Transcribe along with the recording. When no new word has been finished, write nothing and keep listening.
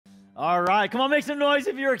All right, come on, make some noise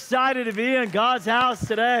if you're excited to be in God's house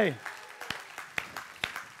today.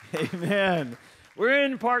 Amen. We're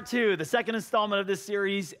in part 2, the second installment of this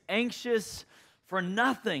series, Anxious for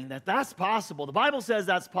Nothing. That's possible. The Bible says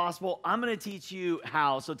that's possible. I'm going to teach you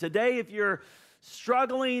how. So today, if you're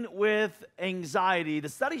struggling with anxiety, the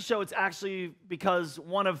studies show it's actually because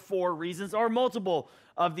one of 4 reasons, or multiple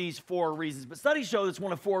of these 4 reasons. But studies show it's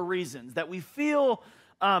one of 4 reasons, that we feel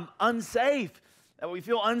unsafe, that we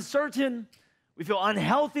feel uncertain, we feel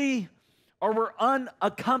unhealthy, or we're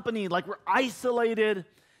unaccompanied, like we're isolated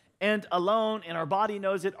and alone, and our body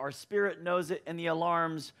knows it, our spirit knows it, and the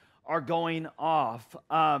alarms are going off.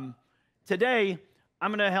 Today, I'm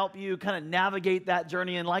going to help you kind of navigate that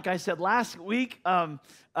journey. And like I said last week,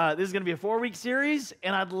 this is going to be a 4-week series,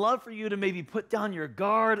 and I'd love for you to maybe put down your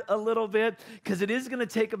guard a little bit, because it is going to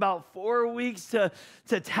take about 4 weeks to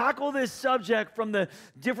tackle this subject from the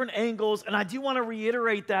different angles. And I do want to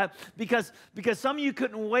reiterate that because some of you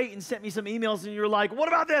couldn't wait and sent me some emails, and you're like, what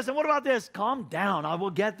about this and what about this? Calm down. I will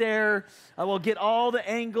get there. I will get all the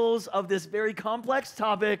angles of this very complex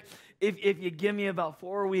topic if you give me about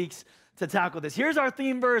 4 weeks to tackle this. Here's our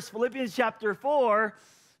theme verse, Philippians chapter 4,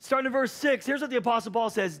 starting in verse 6. Here's what the Apostle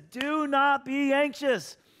Paul says: do not be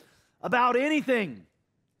anxious about anything.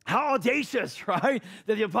 How audacious, right?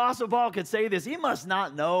 That the Apostle Paul could say this. He must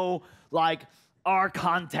not know, like, our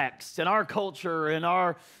context and our culture and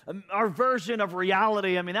our version of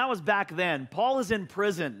reality. I mean, that was back then. Paul is in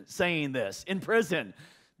prison saying this. In prison.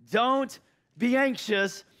 Don't be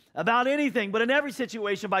anxious about anything, but in every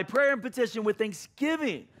situation, by prayer and petition with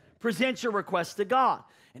thanksgiving, present your requests to God.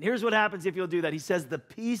 And here's what happens if you'll do that. He says, the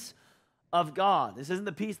peace of God. This isn't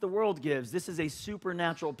the peace the world gives. This is a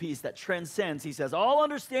supernatural peace that transcends, he says, all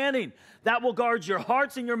understanding, that will guard your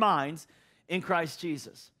hearts and your minds in Christ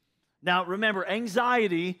Jesus. Now, remember,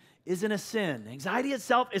 anxiety isn't a sin. Anxiety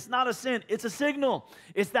itself is not a sin. It's a signal.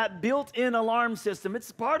 It's that built-in alarm system.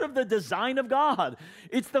 It's part of the design of God.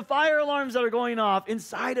 It's the fire alarms that are going off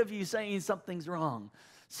inside of you saying something's wrong,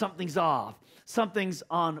 something's off, something's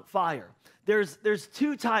on fire. There's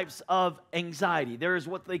 2 types of anxiety. There's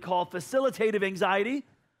what they call facilitative anxiety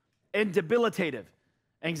and debilitative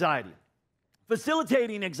anxiety.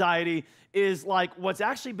 Facilitating anxiety is like what's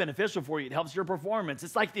actually beneficial for you. It helps your performance.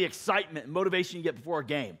 It's like the excitement and motivation you get before a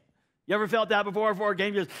game. You ever felt that before a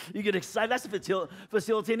game? You get excited. That's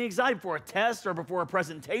facilitating anxiety before a test or before a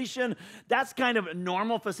presentation. That's kind of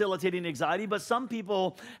normal facilitating anxiety, but some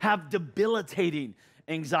people have debilitating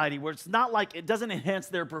anxiety, where it's not like it doesn't enhance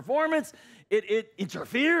their performance, it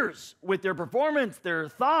interferes with their performance, their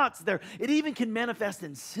thoughts, it even can manifest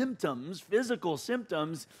in symptoms, physical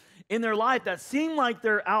symptoms in their life that seem like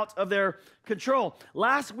they're out of their control.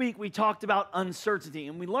 Last week we talked about uncertainty,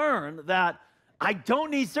 and we learned that I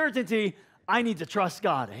don't need certainty, I need to trust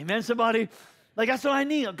God. Amen, somebody? Like, that's what I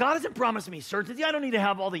need. God hasn't promised me certainty. I don't need to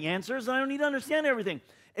have all the answers, and I don't need to understand everything.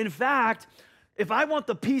 In fact, if I want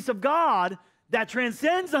the peace of God that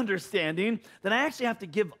transcends understanding, then I actually have to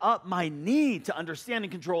give up my need to understand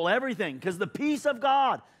and control everything, because the peace of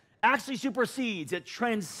God actually supersedes, it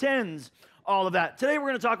transcends all of that. Today we're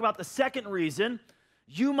going to talk about the second reason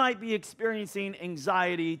you might be experiencing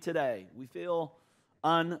anxiety today. We feel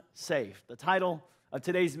unsafe. The title of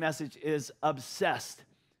today's message is Obsessed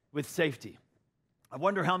with Safety. I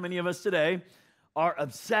wonder how many of us today are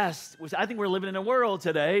obsessed with, I think we're living in a world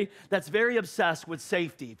today that's very obsessed with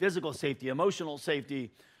safety, physical safety, emotional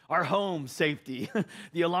safety, our home safety,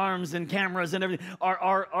 the alarms and cameras and everything,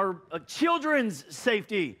 our children's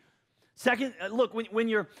safety. Second, look, when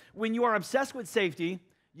you are obsessed with safety,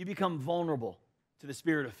 you become vulnerable to the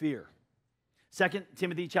spirit of fear. 2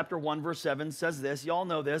 Timothy chapter 1, verse 7 says this, you all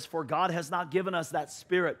know this, for God has not given us that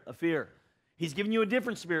spirit of fear. He's given you a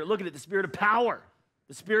different spirit. Look at it, the spirit of power,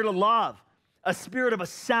 the spirit of love, a spirit of a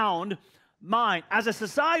sound mind. As a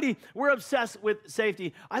society, we're obsessed with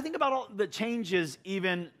safety. I think about all the changes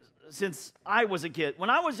even since I was a kid.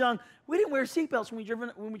 When I was young, we didn't wear seatbelts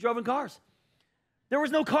when we drove in cars. There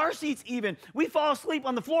was no car seats even. We'd fall asleep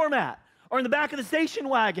on the floor mat or in the back of the station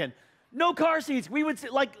wagon. No car seats. We would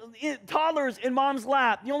sit like toddlers in mom's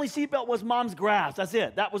lap. The only seatbelt was mom's grass. That's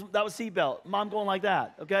it. That was seatbelt. Mom going like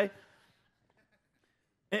that, okay?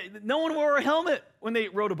 No one wore a helmet when they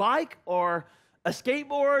rode a bike or a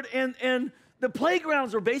skateboard, and the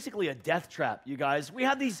playgrounds were basically a death trap, you guys. We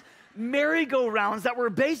had these merry-go-rounds that were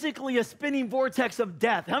basically a spinning vortex of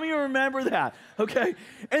death. How many of you remember that? Okay?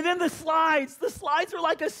 And then the slides were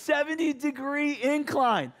like a 70-degree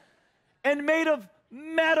incline and made of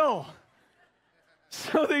metal.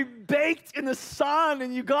 So they baked in the sun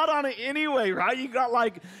and you got on it anyway, right? You got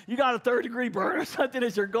a 3rd-degree burn or something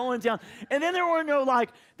as you're going down. And then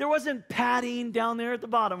there wasn't padding down there at the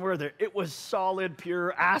bottom, were there? It was solid,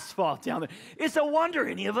 pure asphalt down there. It's a wonder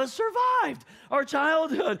any of us survived our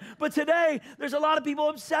childhood. But today, there's a lot of people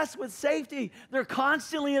obsessed with safety. They're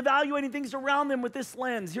constantly evaluating things around them with this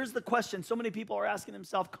lens. Here's the question so many people are asking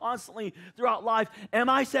themselves constantly throughout life: am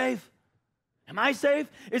I safe? Am I safe?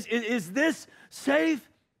 Is this safe?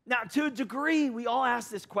 Now, to a degree, we all ask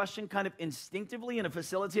this question kind of instinctively in a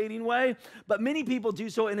facilitating way, but many people do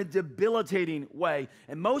so in a debilitating way.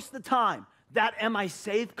 And most of the time, that am I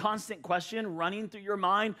safe constant question running through your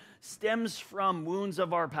mind stems from wounds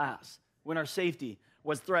of our past when our safety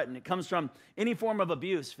was threatened. It comes from any form of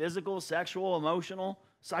abuse: physical, sexual, emotional,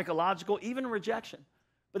 psychological, even rejection.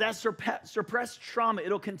 But that suppressed trauma,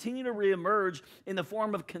 it'll continue to reemerge in the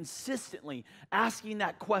form of consistently asking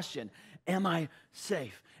that question: am I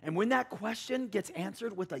safe? And when that question gets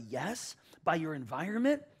answered with a yes by your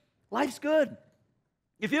environment, life's good.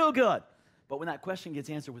 You feel good. But when that question gets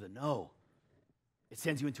answered with a no, it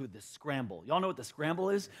sends you into the scramble. Y'all know what the scramble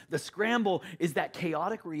is? The scramble is that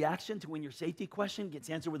chaotic reaction to when your safety question gets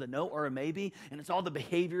answered with a no or a maybe, and it's all the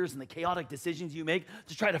behaviors and the chaotic decisions you make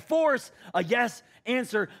to try to force a yes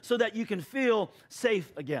answer so that you can feel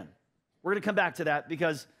safe again. We're going to come back to that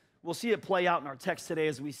because we'll see it play out in our text today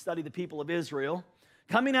as we study the people of Israel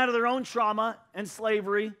coming out of their own trauma and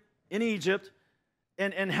slavery in Egypt,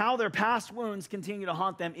 and how their past wounds continue to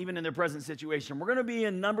haunt them even in their present situation. We're going to be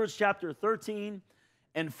in Numbers chapter 13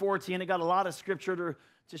 and 14. I got a lot of scripture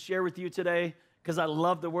to share with you today because I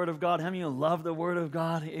love the Word of God. How many of you love the Word of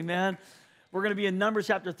God? Amen. We're going to be in Numbers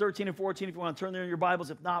chapter 13 and 14 if you want to turn there in your Bibles.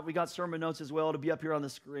 If not, we got sermon notes as well. It'll be up here on the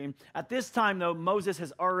screen. At this time, though, Moses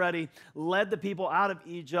has already led the people out of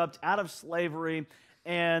Egypt, out of slavery,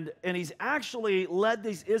 and he's actually led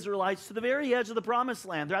these Israelites to the very edge of the Promised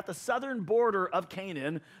Land. They're at the southern border of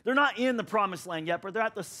Canaan. They're not in the Promised Land yet, but they're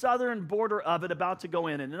at the southern border of it, about to go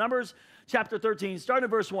in. And in Numbers chapter 13, starting at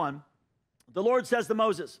verse 1, the Lord says to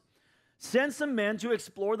Moses, "Send some men to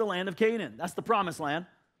explore the land of Canaan." That's the Promised Land,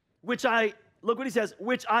 look what he says,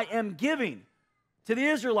 "which I am giving to the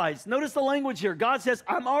Israelites." Notice the language here. God says,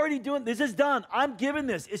 I'm already doing this. Is done. I'm giving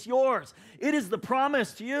this. It's yours. It is the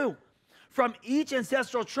promise to you. From each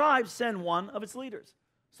ancestral tribe, send one of its leaders.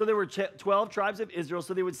 So there were 12 tribes of Israel,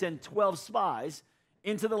 so they would send 12 spies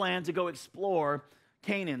into the land to go explore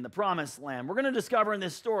Canaan, the Promised Land. We're going to discover in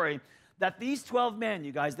this story that these 12 men,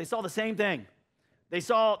 you guys, they saw the same thing. They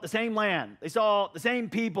saw the same land. They saw the same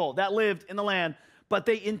people that lived in the land, but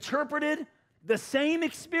they interpreted the same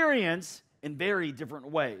experience in very different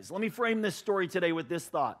ways. Let me frame this story today with this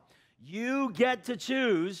thought. You get to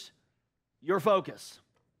choose your focus.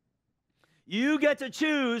 You get to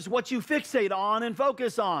choose what you fixate on and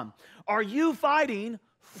focus on. Are you fighting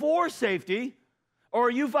for safety, or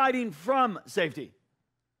are you fighting from safety?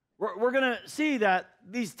 We're going to see that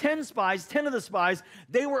these 10 of the spies,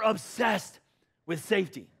 they were obsessed with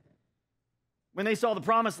safety. When they saw the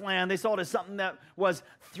Promised Land, they saw it as something that was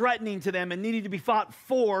threatening to them and needed to be fought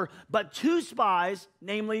for. But 2 spies,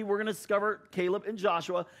 namely, we're going to discover Caleb and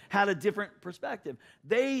Joshua, had a different perspective.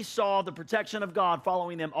 They saw the protection of God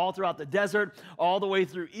following them all throughout the desert, all the way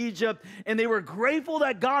through Egypt. And they were grateful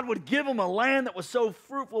that God would give them a land that was so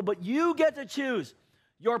fruitful. But you get to choose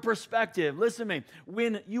your perspective. Listen to me.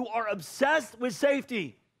 When you are obsessed with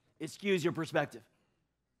safety, it skews your perspective.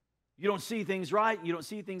 You don't see things right. You don't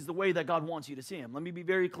see things the way that God wants you to see them. Let me be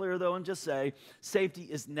very clear, though, and just say safety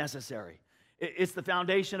is necessary. It's the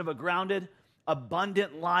foundation of a grounded,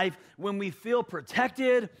 abundant life. When we feel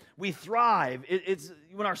protected, we thrive. It's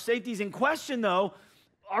when our safety is in question, though,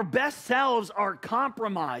 our best selves are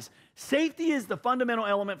compromised. Safety is the fundamental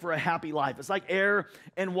element for a happy life. It's like air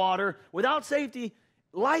and water. Without safety,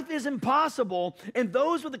 life is impossible. And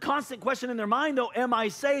those with the constant question in their mind, though, am I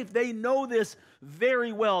safe? They know this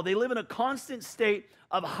very well. They live in a constant state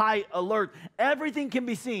of high alert. Everything can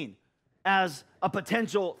be seen as a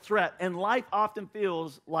potential threat, and life often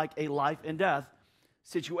feels like a life and death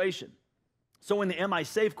situation. So when the am I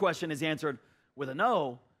safe question is answered with a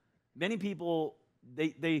no, many people,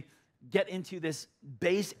 they get into this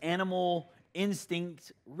base animal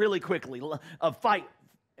instinct really quickly of fight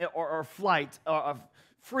or flight, or of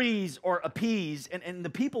freeze or appease, and the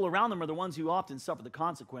people around them are the ones who often suffer the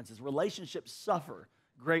consequences. Relationships suffer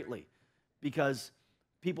greatly because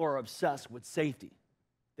people are obsessed with safety.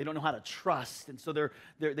 They don't know how to trust, and so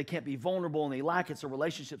they can't be vulnerable, and they lack it, so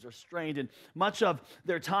relationships are strained, and much of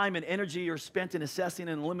their time and energy are spent in assessing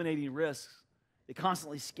and eliminating risks. They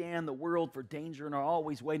constantly scan the world for danger and are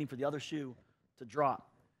always waiting for the other shoe to drop.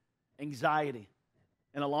 Anxiety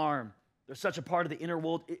an alarm. They're such a part of the inner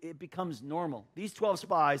world, it becomes normal. These 12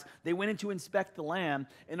 spies, they went in to inspect the land,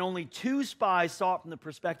 and only 2 spies saw it from the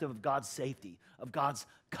perspective of God's safety, of God's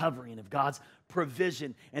covering, of God's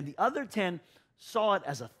provision. And the other 10 saw it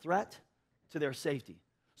as a threat to their safety.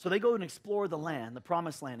 So they go and explore the land, the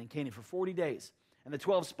promised land in Canaan for 40 days. And the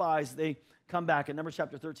 12 spies, they come back in Numbers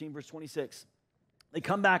chapter 13, verse 26. They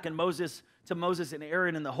come back to Moses and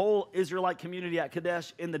Aaron and the whole Israelite community at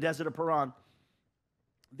Kadesh in the desert of Paran.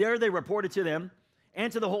 There they reported to them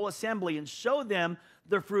and to the whole assembly and showed them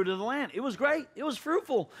the fruit of the land. It was great. It was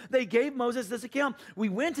fruitful. They gave Moses this account. We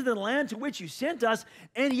went to the land to which you sent us,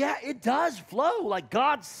 and yeah, it does flow like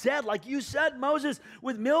God said, like you said, Moses,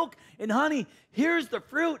 with milk and honey. Here's the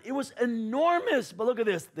fruit. It was enormous. But look at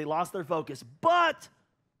this. They lost their focus. But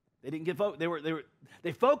they didn't get focused.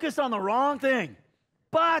 They focused on the wrong thing.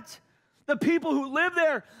 But the people who live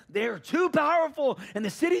there, they're too powerful, and the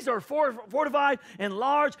cities are fortified and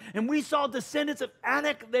large, and we saw descendants of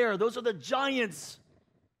Anak there. Those are the giants.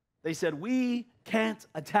 They said, we can't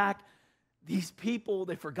attack these people.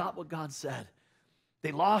 They forgot what God said.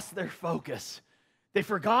 They lost their focus. They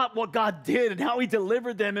forgot what God did and how he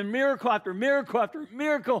delivered them, and miracle after miracle after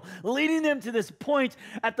miracle, leading them to this point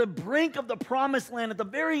at the brink of the promised land, at the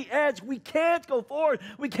very edge. We can't go forward.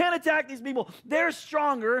 We can't attack these people. They're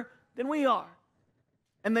stronger than we are.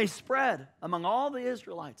 And they spread among all the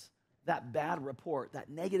Israelites that bad report, that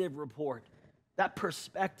negative report, that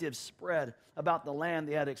perspective spread about the land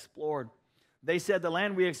they had explored. They said the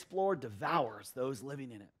land we explored devours those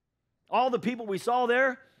living in it. All the people we saw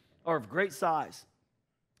there are of great size.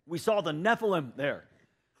 We saw the Nephilim there.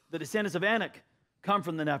 The descendants of Anak come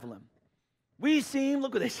from the Nephilim.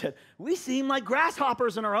 Look what they said, we seem like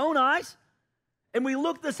grasshoppers in our own eyes, and we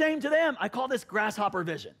look the same to them. I call this grasshopper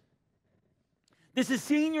vision. This is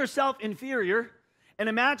seeing yourself inferior and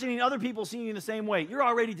imagining other people seeing you the same way. You're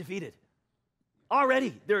already defeated.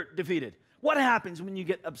 Already they're defeated. What happens when you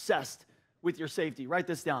get obsessed with your safety? Write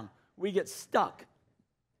this down. We get stuck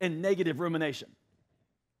in negative rumination.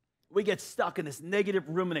 We get stuck in this negative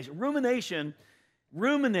rumination.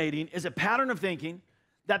 Ruminating is a pattern of thinking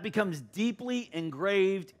that becomes deeply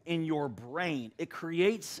engraved in your brain. It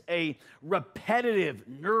creates a repetitive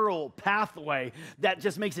neural pathway that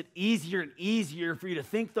just makes it easier and easier for you to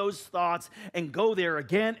think those thoughts and go there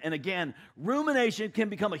again and again. Rumination can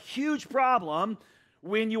become a huge problem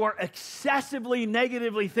when you are excessively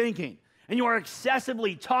negatively thinking and you are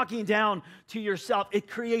excessively talking down to yourself. It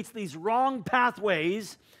creates these wrong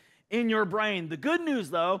pathways in your brain. The good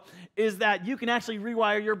news, though, is that you can actually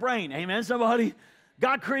rewire your brain. Amen, somebody?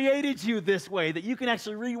 God created you this way, that you can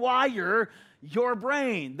actually rewire your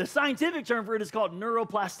brain. The scientific term for it is called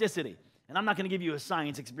neuroplasticity. And I'm not going to give you a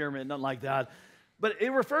science experiment, nothing like that. But it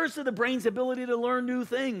refers to the brain's ability to learn new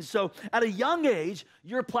things. So at a young age,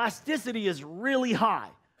 your plasticity is really high.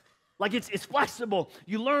 Like it's flexible.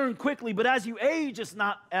 You learn quickly, but as you age, it's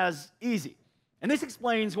not as easy. And this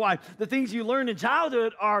explains why the things you learned in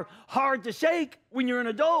childhood are hard to shake when you're an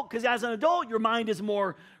adult, because as an adult, your mind is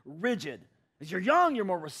more rigid. As you're young, you're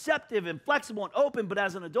more receptive and flexible and open, but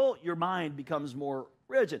as an adult, your mind becomes more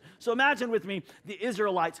rigid. So imagine with me the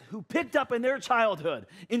Israelites who picked up in their childhood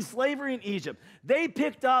in slavery in Egypt. They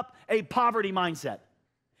picked up a poverty mindset,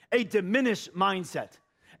 a diminished mindset,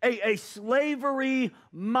 a slavery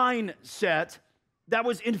mindset that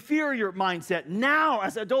was inferior mindset. Now,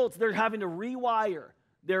 as adults, they're having to rewire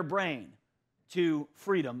their brain to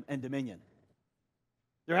freedom and dominion.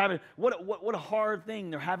 They're having, what a hard thing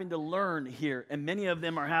they're having to learn here. And many of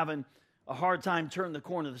them are having a hard time turning the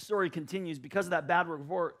corner. The story continues because of that bad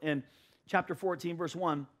report in chapter 14, verse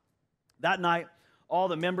 1. That night, all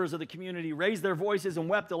the members of the community raised their voices and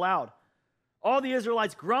wept aloud. All the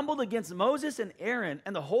Israelites grumbled against Moses and Aaron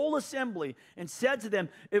and the whole assembly and said to them,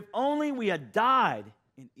 if only we had died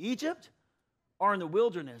in Egypt or in the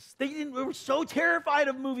wilderness. They were so terrified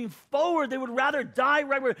of moving forward. They would rather die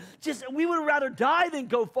right where, we would rather die than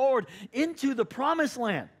go forward into the promised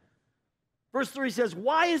land. Verse 3 says,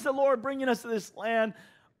 why is the Lord bringing us to this land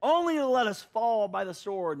only to let us fall by the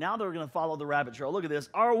sword? Now they're going to follow the rabbit trail. Look at this.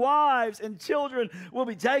 Our wives and children will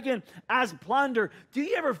be taken as plunder. Do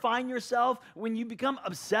you ever find yourself, when you become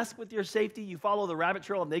obsessed with your safety, you follow the rabbit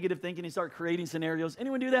trail of negative thinking and start creating scenarios?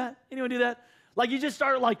 Anyone do that? Anyone do that? Like you just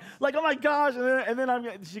start like oh my gosh, and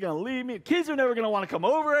then she's going to leave me. Kids are never going to want to come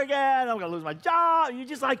over again. I'm going to lose my job. You're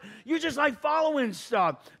just like following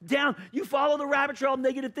stuff down. You follow the rabbit trail of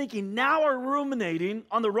negative thinking. Now our ruminating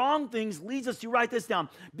on the wrong things leads us to, write this down,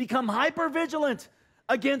 become hypervigilant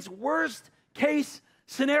against worst case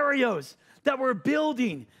scenarios that we're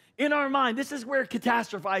building in our mind. This is where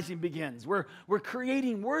catastrophizing begins. We're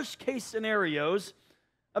creating worst case scenarios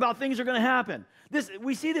about things are going to happen.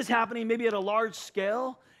 We see this happening maybe at a large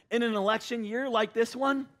scale in an election year like this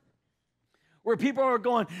one, where people are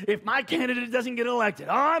going, if my candidate doesn't get elected,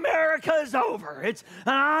 America is over.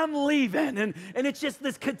 I'm leaving. And it's just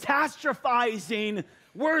this catastrophizing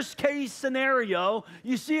worst case scenario.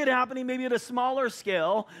 You see it happening maybe at a smaller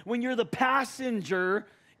scale when you're the passenger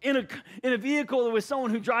in a vehicle with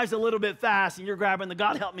someone who drives a little bit fast and you're grabbing the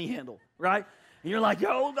God help me handle, right? And you're like,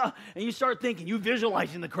 yo, God. And you start thinking, you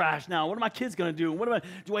visualizing the crash now. What are my kids going to do?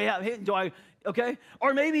 Okay?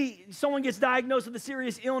 Or maybe someone gets diagnosed with a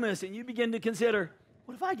serious illness and you begin to consider,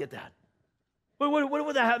 what if I get that? What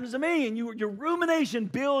if that happens to me? And your rumination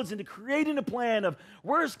builds into creating a plan of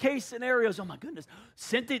worst case scenarios. Oh my goodness,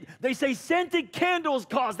 they say scented candles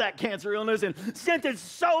cause that cancer illness and scented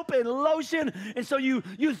soap and lotion. And so you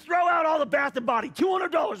throw out all the Bath and Body,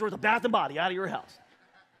 $200 worth of Bath and Body out of your house.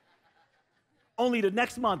 Only to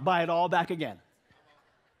next month buy it all back again.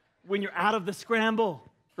 When you're out of the scramble,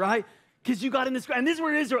 right? Because you got in the scramble. And this is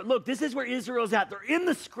where Israel, look, this is where Israel's at. They're in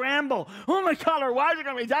the scramble. Oh my God, our wives are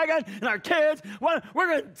going to be dying, and our kids, we're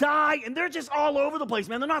going to die. And they're just all over the place,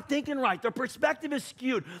 man. They're not thinking right. Their perspective is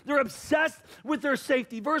skewed. They're obsessed with their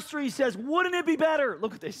safety. Verse 3 says, wouldn't it be better,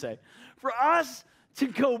 look what they say, for us to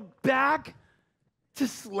go back to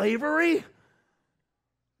slavery?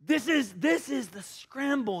 This is the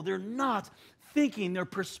scramble. They're not thinking. Their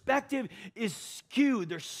perspective is skewed.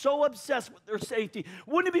 They're so obsessed with their safety.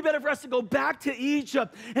 Wouldn't it be better for us to go back to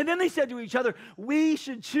Egypt? And then they said to each other, we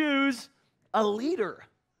should choose a leader,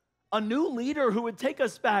 a new leader who would take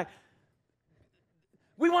us back.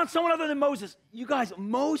 We want someone other than Moses. You guys,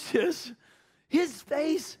 Moses, his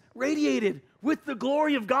face radiated with the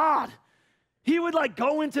glory of God. He would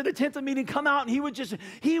go into the tent of meeting, come out, and he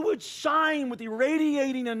would shine with the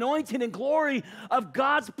radiating anointing and glory of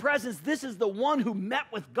God's presence. This is the one who met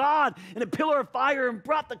with God in a pillar of fire and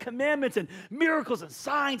brought the commandments and miracles and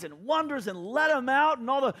signs and wonders and let them out and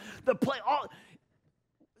all the play.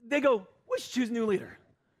 They go, we should choose a new leader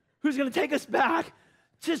who's going to take us back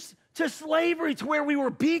to slavery, to where we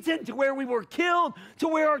were beaten, to where we were killed, to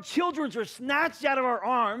where our children were snatched out of our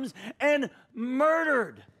arms and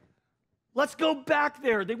murdered. Let's go back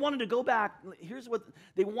there. They wanted to go back.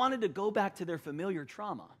 They wanted to go back to their familiar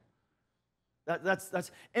trauma.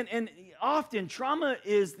 And often trauma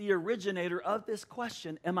is the originator of this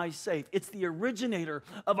question, am I safe? It's the originator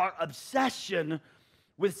of our obsession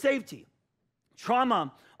with safety.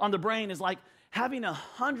 Trauma on the brain is like having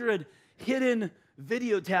 100 hidden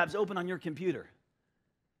video tabs open on your computer.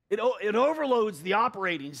 It overloads the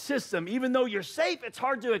operating system. Even though you're safe, it's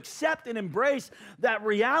hard to accept and embrace that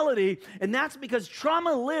reality. And that's because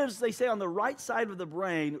trauma lives, they say, on the right side of the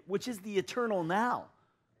brain, which is the eternal now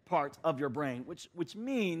part of your brain, which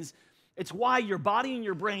means it's why your body and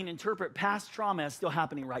your brain interpret past trauma as still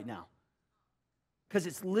happening right now. Because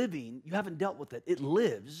it's living, you haven't dealt with it. It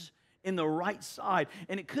lives in the right side.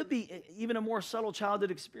 And it could be even a more subtle childhood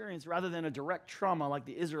experience rather than a direct trauma like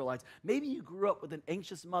the Israelites. Maybe you grew up with an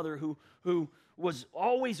anxious mother who was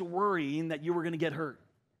always worrying that you were going to get hurt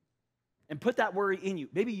and put that worry in you.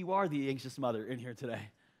 Maybe you are the anxious mother in here today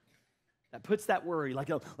that puts that worry, like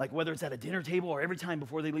whether it's at a dinner table or every time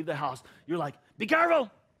before they leave the house, you're like, be careful,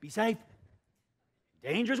 be safe.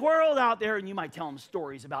 Dangerous world out there. And you might tell them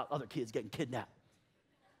stories about other kids getting kidnapped.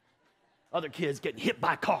 Other kids getting hit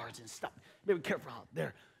by cars and stuff. Be careful out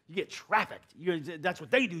there. You get trafficked. That's what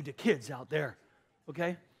they do to kids out there,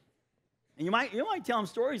 okay? And you might tell them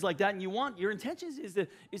stories like that, and your intention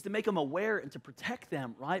is to make them aware and to protect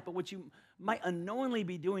them, right? But what you might unknowingly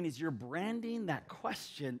be doing is you're branding that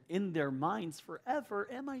question in their minds forever.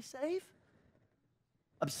 Am I safe?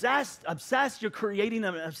 Obsessed. You're creating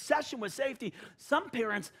an obsession with safety. Some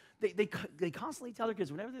parents, they constantly tell their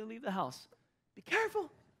kids whenever they leave the house, be careful.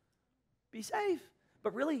 Be safe.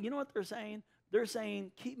 But really, you know what they're saying? They're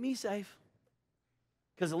saying, keep me safe.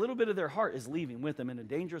 Because a little bit of their heart is leaving with them in a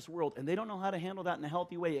dangerous world, and they don't know how to handle that in a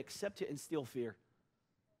healthy way except to instill fear.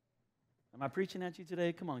 Am I preaching at you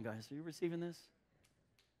today? Come on, guys. Are you receiving this?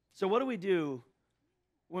 So what do we do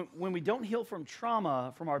when we don't heal from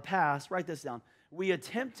trauma from our past? Write this down. We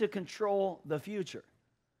attempt to control the future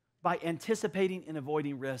by anticipating and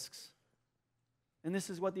avoiding risks. And this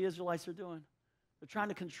is what the Israelites are doing. They're trying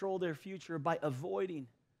to control their future by avoiding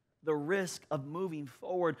the risk of moving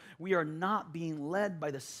forward. We are not being led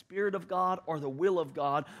by the Spirit of God or the will of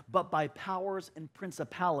God, but by powers and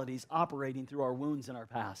principalities operating through our wounds in our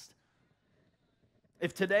past.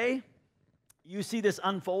 If today you see this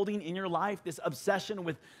unfolding in your life, this obsession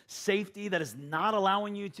with safety that is not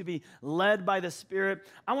allowing you to be led by the Spirit,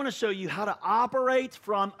 I want to show you how to operate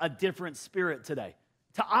from a different spirit today.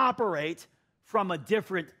 To operate from a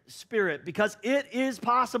different spirit, because it is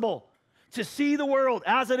possible to see the world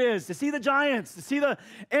as it is, to see the giants, to see the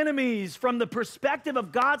enemies from the perspective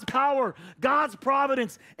of God's power, God's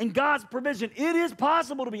providence, and God's provision. It is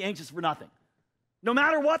possible to be anxious for nothing, no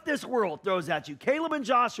matter what this world throws at you. Caleb and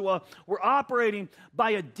Joshua were operating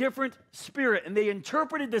by a different spirit, and they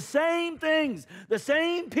interpreted the same things, the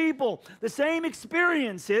same people, the same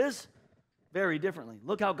experiences very differently.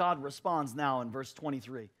 Look how God responds now in verse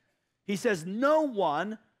 23. He says, "No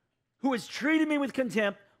one who has treated me with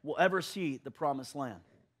contempt will ever see the promised land.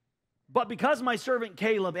 But because my servant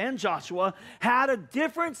Caleb and Joshua had a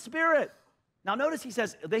different spirit." Now notice he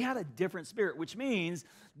says they had a different spirit, which means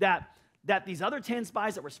that these other 10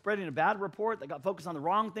 spies that were spreading a bad report, that got focused on the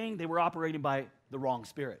wrong thing, they were operating by the wrong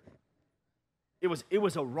spirit. It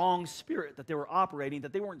was a wrong spirit that they were operating,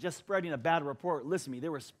 that they weren't just spreading a bad report. Listen to me, they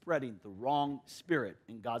were spreading the wrong spirit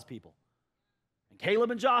in God's people. And Caleb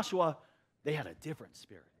and Joshua, they had a different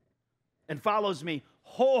spirit. "And follows me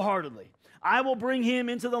wholeheartedly. I will bring him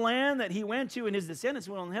into the land that he went to, and his descendants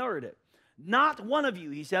will inherit it. Not one of you,"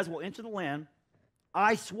 he says, "will enter the land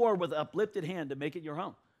I swore with uplifted hand to make it your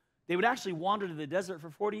home." They would actually wander to the desert for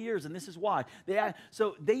 40 years, and this is why.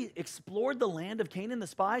 So they explored the land of Canaan, the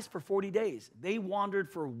spies, for 40 days. They wandered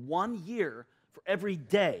for 1 year for every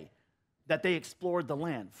day that they explored the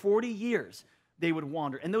land. 40 years they would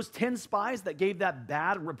wander. And those 10 spies that gave that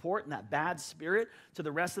bad report and that bad spirit to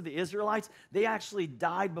the rest of the Israelites, they actually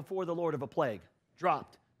died before the Lord of a plague,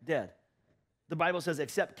 dropped, dead. The Bible says,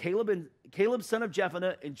 except Caleb, son of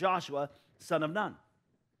Jephunneh, and Joshua, son of Nun.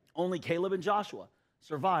 Only Caleb and Joshua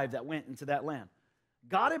survived that went into that land.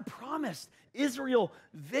 God had promised Israel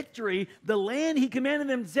victory. The land he commanded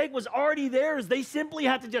them to take was already theirs. They simply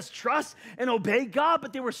had to just trust and obey God,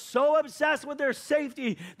 but they were so obsessed with their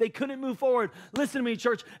safety, they couldn't move forward. Listen to me,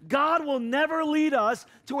 church. God will never lead us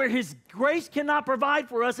to where his grace cannot provide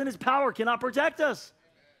for us and his power cannot protect us.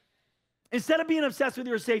 Instead of being obsessed with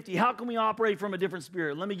your safety, how can we operate from a different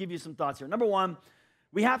spirit? Let me give you some thoughts here. Number one,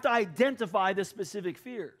 we have to identify the specific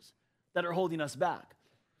fears that are holding us back.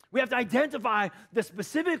 We have to identify the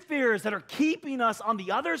specific fears that are keeping us on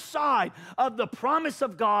the other side of the promise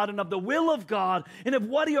of God and of the will of God and of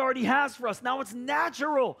what he already has for us. Now, it's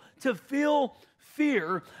natural to feel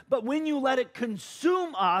fear, but when you let it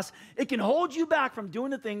consume us, it can hold you back from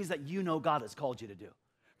doing the things that you know God has called you to do,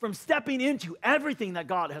 from stepping into everything that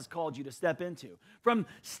God has called you to step into, from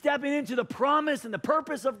stepping into the promise and the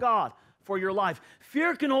purpose of God for your life.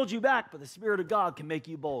 Fear can hold you back, but the Spirit of God can make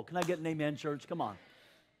you bold. Can I get an amen, church? Come on.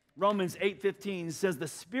 Romans 8:15 says, "The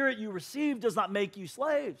Spirit you receive does not make you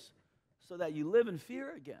slaves, so that you live in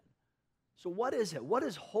fear again." So what is it? What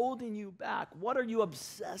is holding you back? What are you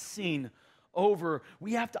obsessing over?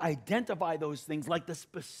 We have to identify those things, like the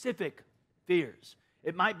specific fears.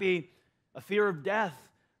 It might be a fear of death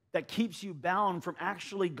that keeps you bound from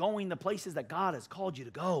actually going the places that God has called you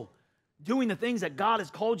to go, doing the things that God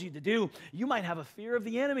has called you to do. You might have a fear of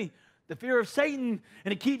the enemy, the fear of Satan,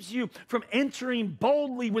 and it keeps you from entering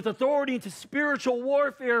boldly with authority into spiritual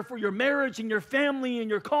warfare for your marriage and your family and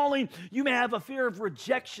your calling. You may have a fear of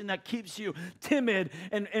rejection that keeps you timid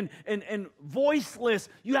and voiceless.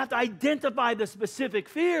 You have to identify the specific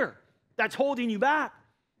fear that's holding you back.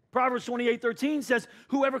 Proverbs 28:13 says,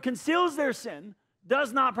 "Whoever conceals their sin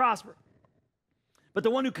does not prosper, but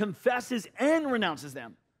the one who confesses and renounces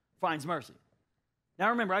them finds mercy." Now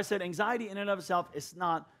remember, I said anxiety in and of itself is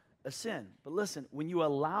not a sin. But listen, when you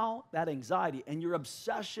allow that anxiety and your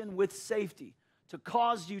obsession with safety to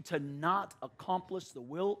cause you to not accomplish the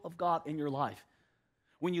will of God in your life,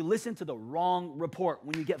 when you listen to the wrong report,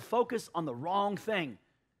 when you get focused on the wrong thing,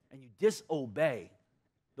 and you disobey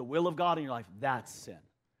the will of God in your life, that's sin.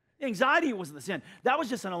 Anxiety wasn't the sin. That was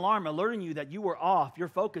just an alarm alerting you that you were off, your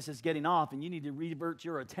focus is getting off, and you need to revert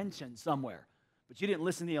your attention somewhere. But you didn't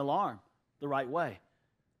listen to the alarm the right way.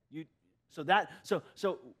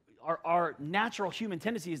 Our natural human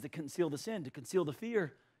tendency is to conceal the sin, to conceal the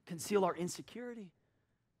fear, conceal our insecurity,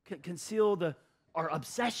 conceal our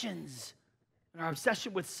obsessions and our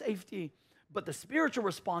obsession with safety. But the spiritual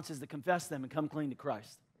response is to confess them and come clean to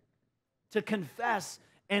Christ. To confess,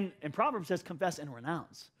 and Proverbs says confess and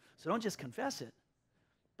renounce. So don't just confess it,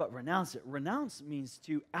 but renounce it. Renounce means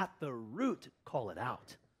to, at the root, call it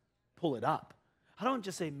out, pull it up. I don't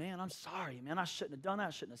just say, "Man, I'm sorry, man, I shouldn't have done that,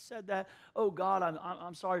 I shouldn't have said that. Oh God,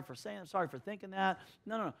 I'm sorry for saying, I'm sorry for thinking that."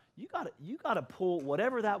 No. You got to pull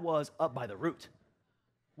whatever that was up by the root.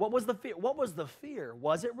 What was the fear? What was the fear?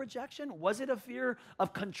 Was it rejection? Was it a fear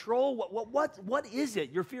of control? What is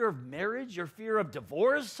it? Your fear of marriage? Your fear of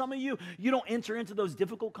divorce? Some of you don't enter into those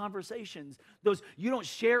difficult conversations. You don't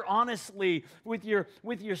share honestly with your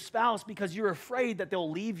spouse because you're afraid that they'll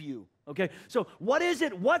leave you. Okay, so what is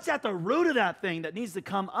it? What's at the root of that thing that needs to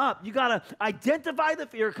come up? You got to identify the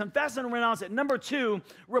fear, confess and renounce it. Number 2,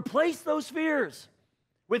 replace those fears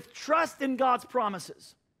with trust in God's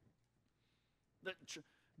promises.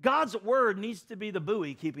 God's word needs to be the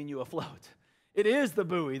buoy keeping you afloat. It is the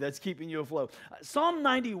buoy that's keeping you afloat. Psalm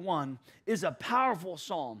 91 is a powerful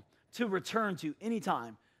psalm to return to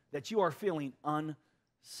anytime that you are feeling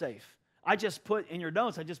unsafe. I just put in your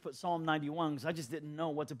notes, I just put Psalm 91 because I just didn't know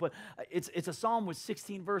what to put. It's a psalm with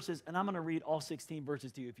 16 verses, and I'm going to read all 16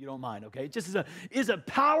 verses to you if you don't mind, okay? It just is a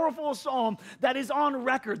powerful psalm that is on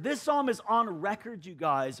record. This psalm is on record, you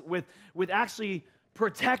guys, with actually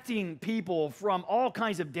protecting people from all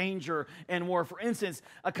kinds of danger and war. For instance,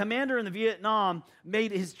 a commander in the Vietnam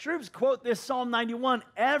made his troops quote this Psalm 91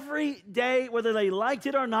 every day, whether they liked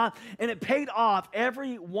it or not, and it paid off.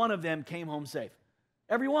 Every one of them came home safe.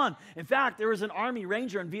 Every one. In fact, there was an Army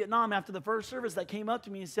Ranger in Vietnam after the first service that came up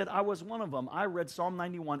to me and said, I was one of them. I read Psalm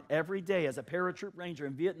 91 every day as a paratroop ranger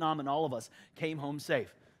in Vietnam, and all of us came home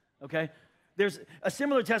safe. Okay? There's a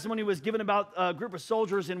similar testimony was given about a group of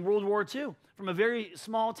soldiers in World War II from a very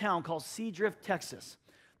small town called Seadrift, Texas.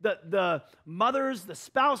 The mothers, the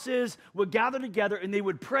spouses would gather together and they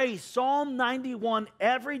would pray Psalm 91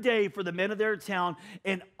 every day for the men of their town,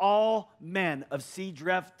 and all men of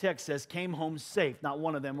Seadrift, Texas came home safe. Not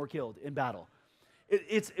one of them were killed in battle.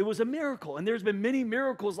 It was a miracle, and there's been many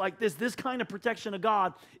miracles like this. This kind of protection of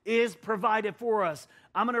God is provided for us.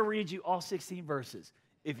 I'm going to read you all 16 verses,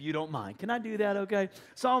 if you don't mind. Can I do that, okay?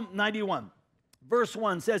 Psalm 91, verse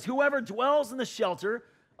 1 says, whoever dwells in the shelter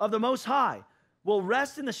of the Most High will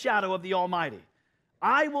rest in the shadow of the Almighty.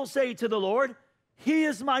 I will say to the Lord, He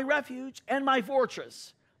is my refuge and my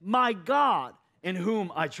fortress, my God in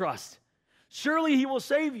whom I trust. Surely He will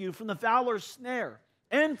save you from the fowler's snare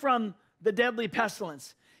and from the deadly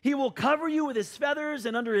pestilence. He will cover you with His feathers,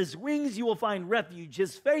 and under His wings you will find refuge.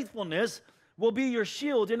 His faithfulness will be your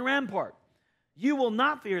shield and rampart. You will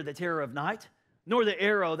not fear the terror of night, nor the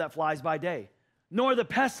arrow that flies by day, nor the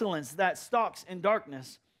pestilence that stalks in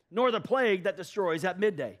darkness, nor the plague that destroys at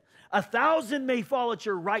midday. 1,000 may fall at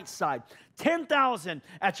your right side, 10,000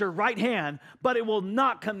 at your right hand, but it will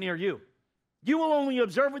not come near you. You will only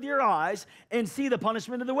observe with your eyes and see the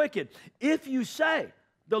punishment of the wicked. If you say,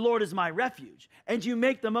 the Lord is my refuge, and you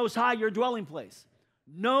make the Most High your dwelling place,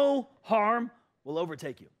 no harm will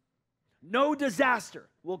overtake you. No disaster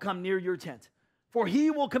will come near your tent. For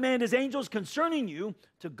He will command His angels concerning you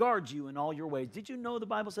to guard you in all your ways. Did you know the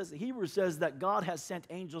Bible says, the Hebrews says that God has sent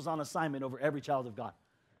angels on assignment over every child of God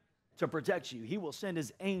to protect you. He will send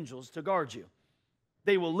His angels to guard you.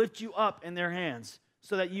 They will lift you up in their hands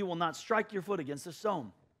so that you will not strike your foot against a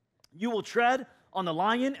stone. You will tread on the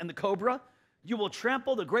lion and the cobra. You will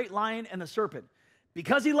trample the great lion and the serpent.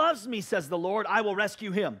 Because He loves me, says the Lord, I will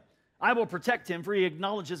rescue him. I will protect him, for he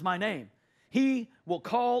acknowledges my name. He will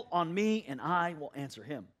call on me, and I will answer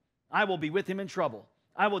him. I will be with him in trouble.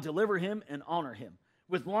 I will deliver him and honor him.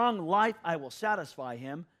 With long life, I will satisfy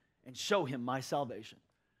him and show him my salvation.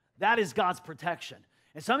 That is God's protection.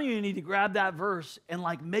 And some of you need to grab that verse and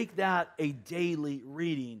make that a daily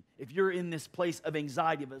reading. If you're in this place of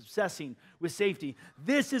anxiety, of obsessing with safety,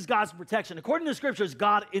 this is God's protection. According to the scriptures,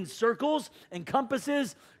 God encircles,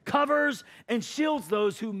 encompasses, covers, and shields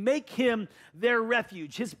those who make Him their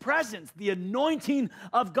refuge. His presence, the anointing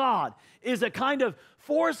of God, is a kind of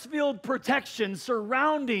force field protection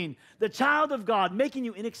surrounding the child of God, making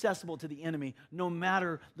you inaccessible to the enemy no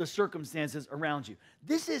matter the circumstances around you.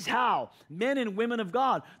 This is how men and women of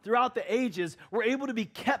God throughout the ages were able to be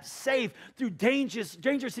kept safe through dangerous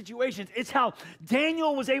situations. It's how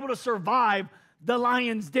Daniel was able to survive the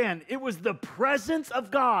lion's den. It was the presence of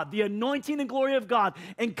God, the anointing and glory of God,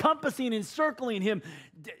 encompassing, encircling him.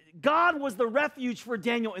 God was the refuge for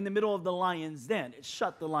Daniel in the middle of the lion's den. It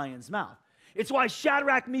shut the lion's mouth. It's why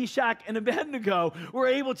Shadrach, Meshach, and Abednego were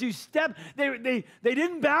able to step. They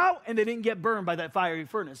didn't bow, and they didn't get burned by that fiery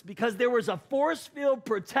furnace because there was a force field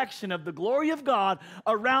protection of the glory of God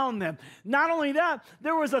around them. Not only that,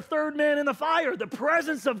 there was a third man in the fire. The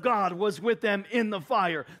presence of God was with them in the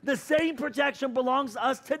fire. The same protection belongs to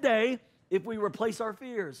us today if we replace our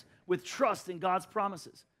fears with trust in God's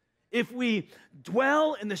promises. If we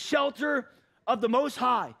dwell in the shelter of the Most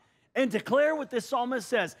High, and declare what this psalmist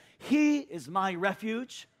says, He is my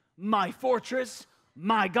refuge, my fortress,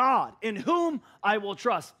 my God, in whom I will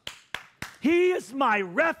trust. He is my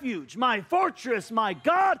refuge, my fortress, my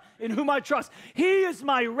God in whom I trust. He is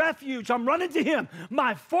my refuge. I'm running to him,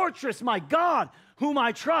 my fortress, my God whom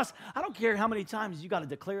I trust. I don't care how many times you got to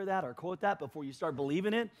declare that or quote that before you start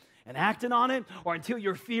believing it and acting on it, or until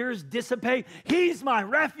your fears dissipate. He's my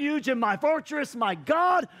refuge and my fortress, my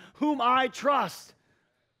God whom I trust.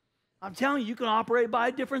 I'm telling you, you can operate by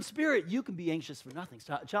a different spirit. You can be anxious for nothing.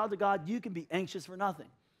 Child of God, you can be anxious for nothing.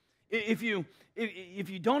 If you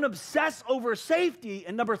don't obsess over safety,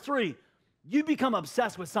 and number 3, you become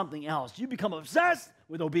obsessed with something else. You become obsessed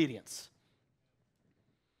with obedience.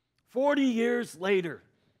 40 years later,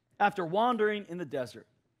 after wandering in the desert,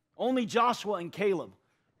 only Joshua and Caleb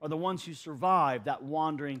are the ones who survived that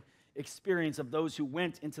wandering experience of those who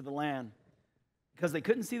went into the land. Because they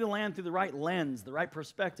couldn't see the land through the right lens, the right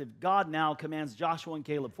perspective, God now commands Joshua and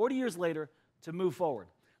Caleb, 40 years later, to move forward.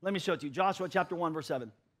 Let me show it to you. Joshua chapter 1, verse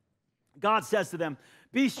 7. God says to them,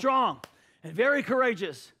 be strong and very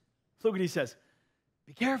courageous. Look what he says.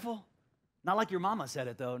 Be careful. Not like your mama said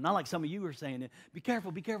it, though. Not like some of you are saying it. Be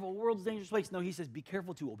careful, be careful. The world's a dangerous place. No, he says, be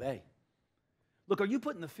careful to obey. Look, are you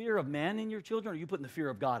putting the fear of man in your children, or are you putting the fear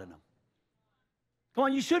of God in them? Come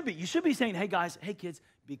on, you should be. You should be saying, hey, guys, hey, kids,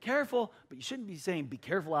 be careful. But you shouldn't be saying, be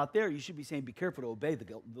careful out there. You should be saying, be careful to obey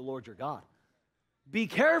the Lord your God. Be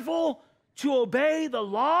careful to obey the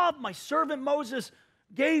law my servant Moses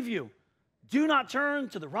gave you. Do not turn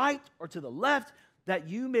to the right or to the left, that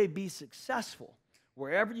you may be successful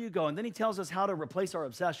wherever you go. And then he tells us how to replace our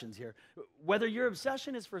obsessions here. Whether your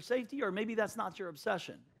obsession is for safety, or maybe that's not your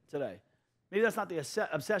obsession today. Maybe that's not the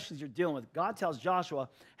obsessions you're dealing with. God tells Joshua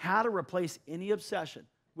how to replace any obsession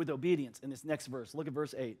with obedience in this next verse. Look at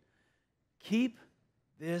verse 8. Keep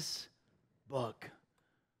this book.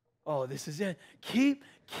 Oh, this is it. Keep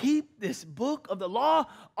this book of the law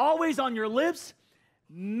always on your lips.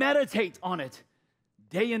 Meditate on it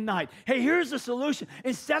day and night. Hey, here's the solution.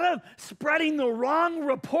 Instead of spreading the wrong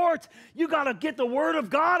report, you got to get the word of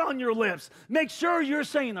God on your lips. Make sure you're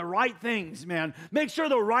saying the right things, man. Make sure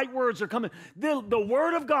the right words are coming. The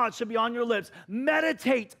word of God should be on your lips.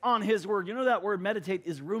 Meditate on his word. You know that word meditate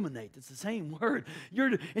is ruminate. It's the same word.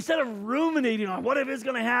 Instead of ruminating on what if it's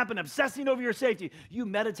going to happen, obsessing over your safety, you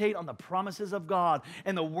meditate on the promises of God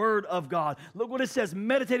and the word of God. Look what it says.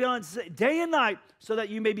 Meditate on it day and night, so that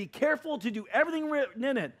you may be careful to do everything written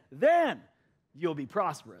in it. Then you'll be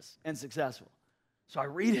prosperous and successful. So I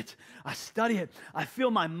read it, I study it, I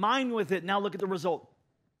fill my mind with it. Now look at the result.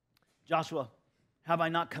 Joshua, have I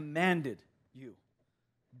not commanded you?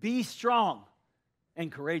 Be strong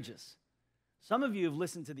and courageous. Some of you have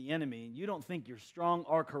listened to the enemy, and you don't think you're strong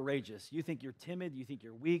or courageous. You think you're timid, you think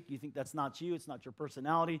you're weak, you think that's not you, it's not your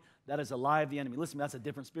personality. That is a lie of the enemy. Listen, that's a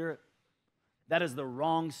different spirit. That is the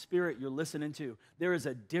wrong spirit you're listening to. There is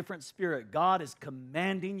a different spirit. God is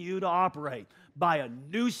commanding you to operate by a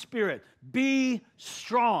new spirit. Be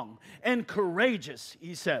strong and courageous,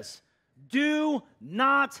 he says. Do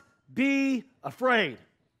not be afraid.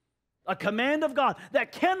 A command of God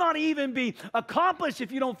that cannot even be accomplished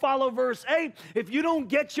if you don't follow verse 8. If you don't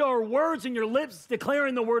get your words and your lips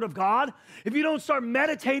declaring the word of God, if you don't start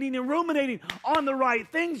meditating and ruminating on the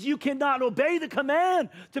right things, you cannot obey the command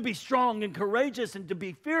to be strong and courageous and to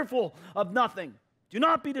be fearful of nothing. Do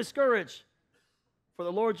not be discouraged, for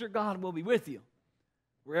the Lord your God will be with you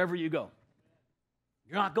wherever you go.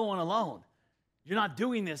 You're not going alone. You're not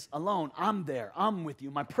doing this alone. I'm there. I'm with you.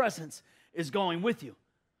 My presence is going with you.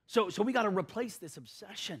 So we got to replace this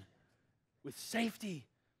obsession with safety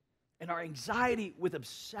and our anxiety with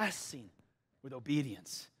obsessing with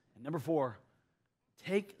obedience. And number 4,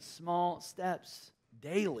 take small steps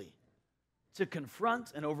daily to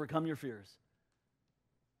confront and overcome your fears.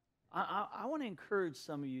 I want to encourage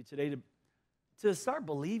some of you today to start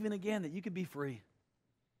believing again that you can be free,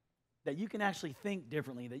 that you can actually think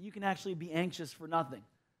differently, that you can actually be anxious for nothing.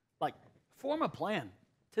 Like, form a plan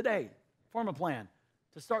today. Form a plan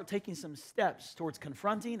to start taking some steps towards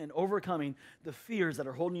confronting and overcoming the fears that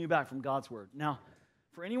are holding you back from God's word. Now,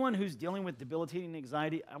 for anyone who's dealing with debilitating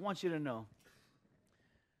anxiety, I want you to know,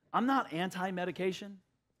 I'm not anti-medication.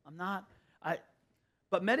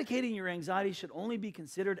 But medicating your anxiety should only be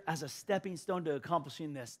considered as a stepping stone to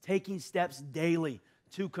accomplishing this, taking steps daily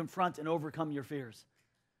to confront and overcome your fears.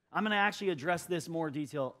 I'm going to actually address this more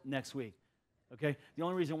detail next week. Okay? The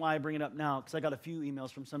only reason why I bring it up now, because I got a few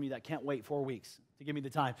emails from some of you that can't wait 4 weeks to give me the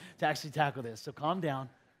time to actually tackle this. So calm down.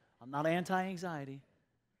 I'm not anti-anxiety.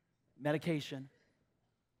 Medication,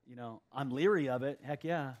 I'm leery of it. Heck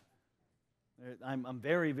yeah. I'm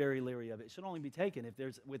very, very leery of it. It should only be taken if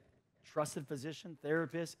there's with trusted physician,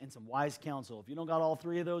 therapist, and some wise counsel. If you don't got all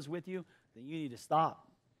 3 of those with you, then you need to stop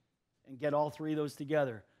and get all 3 of those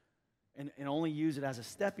together. and only use it as a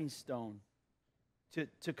stepping stone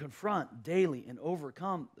to confront daily and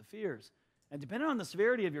overcome the fears. And depending on the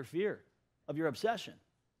severity of your fear, of your obsession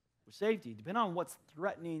with safety, depending on what's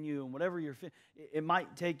threatening you and whatever you're feeling, it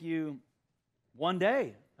might take you one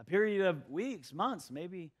day, a period of weeks, months,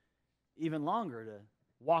 maybe even longer to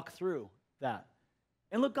walk through that.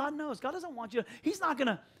 And look, God knows. God doesn't want you to, He's not going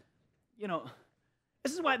to,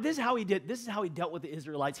 this is how he dealt with the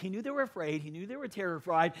Israelites. He knew they were afraid. He knew they were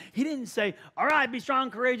terrified. He didn't say, all right, be strong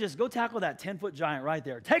and courageous. Go tackle that 10-foot giant right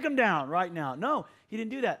there. Take him down right now. No, he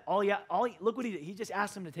didn't do that. Look what he did. He just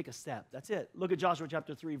asked them to take a step. That's it. Look at Joshua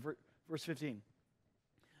chapter 3, verse 15.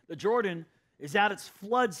 The Jordan is at its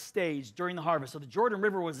flood stage during the harvest. So the Jordan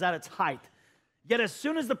River was at its height. Yet as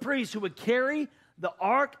soon as the priests who would carry the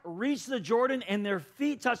ark reached the Jordan and their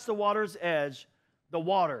feet touched the water's edge, the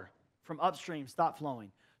water from upstream stopped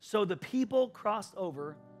flowing. So the people crossed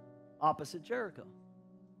over opposite Jericho.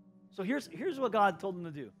 So here's what God told them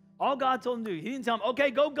to do. All God told them to do. He didn't tell them,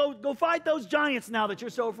 okay, go fight those giants now that you're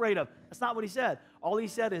so afraid of. That's not what he said. All he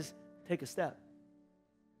said is, take a step.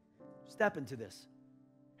 Step into this.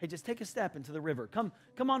 Hey, just take a step into the river. Come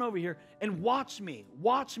on over here and watch me.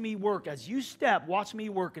 Watch me work. As you step, watch me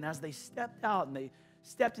work. And as they stepped out and they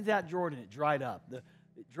stepped into that Jordan, it dried up. It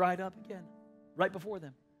dried up again right before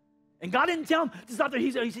them. And God didn't tell them to stop there. He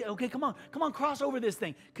said, okay, come on, cross over this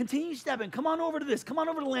thing. Continue stepping. Come on over to this. Come on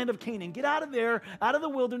over to the land of Canaan. Get out of there, out of the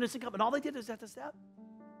wilderness and come. And all they did is have to step.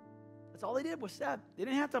 That's all they did was step. They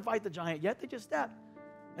didn't have to fight the giant yet. They just stepped.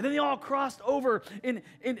 And then they all crossed over in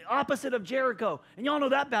opposite of Jericho. And y'all know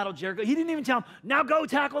that battle, Jericho. He didn't even tell them, now go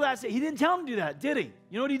tackle that city. He didn't tell them to do that, did he?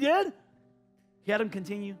 You know what he did? He had them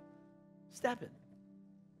continue stepping.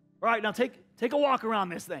 All right, now take a walk around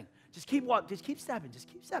this thing. Just keep stepping,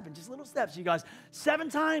 just little steps, you guys. 7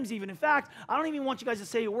 times even. In fact, I don't even want you guys to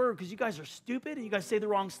say a word because you guys are stupid and you guys say the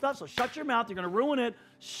wrong stuff, so shut your mouth. You're going to ruin it.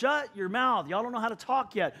 Shut your mouth. Y'all don't know how to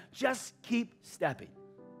talk yet. Just keep stepping.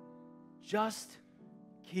 Just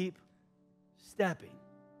keep stepping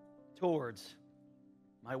towards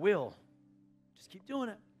my will. Just keep doing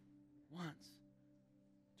it. Once,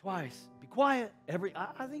 twice. Be quiet.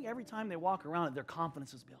 I think every time they walk around it, their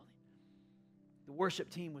confidence is building. The worship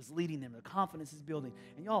team was leading them. Their confidence is building.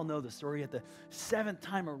 And y'all know the story. At the 7th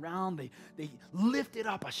time around, they lifted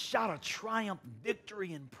up a shout of triumph,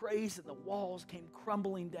 victory, and praise, and the walls came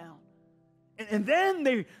crumbling down. And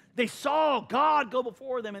then they saw God go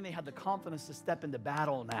before them, and they had the confidence to step into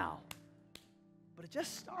battle now. But it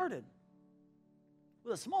just started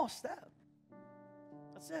with a small step.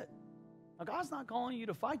 That's it. Now, God's not calling you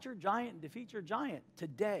to fight your giant and defeat your giant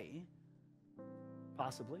today,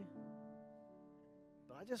 possibly.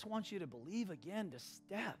 But I just want you to believe again, to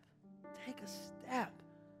step. Take a step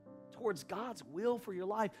towards God's will for your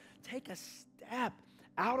life. Take a step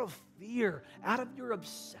out of fear, out of your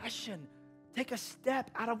obsession. Take a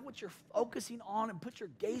step out of what you're focusing on and put your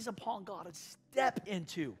gaze upon God and step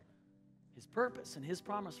into His purpose and His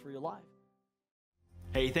promise for your life.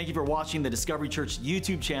 Hey, thank you for watching the Discovery Church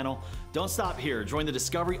YouTube channel. Don't stop here. Join the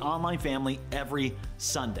Discovery Online family every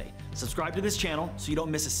Sunday. Subscribe to this channel so you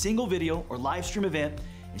don't miss a single video or live stream event,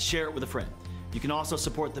 and share it with a friend. You can also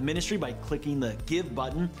support the ministry by clicking the Give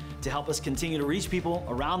button to help us continue to reach people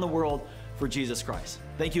around the world for Jesus Christ.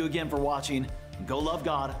 Thank you again for watching. Go love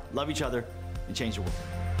God, love each other, and change the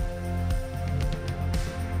world.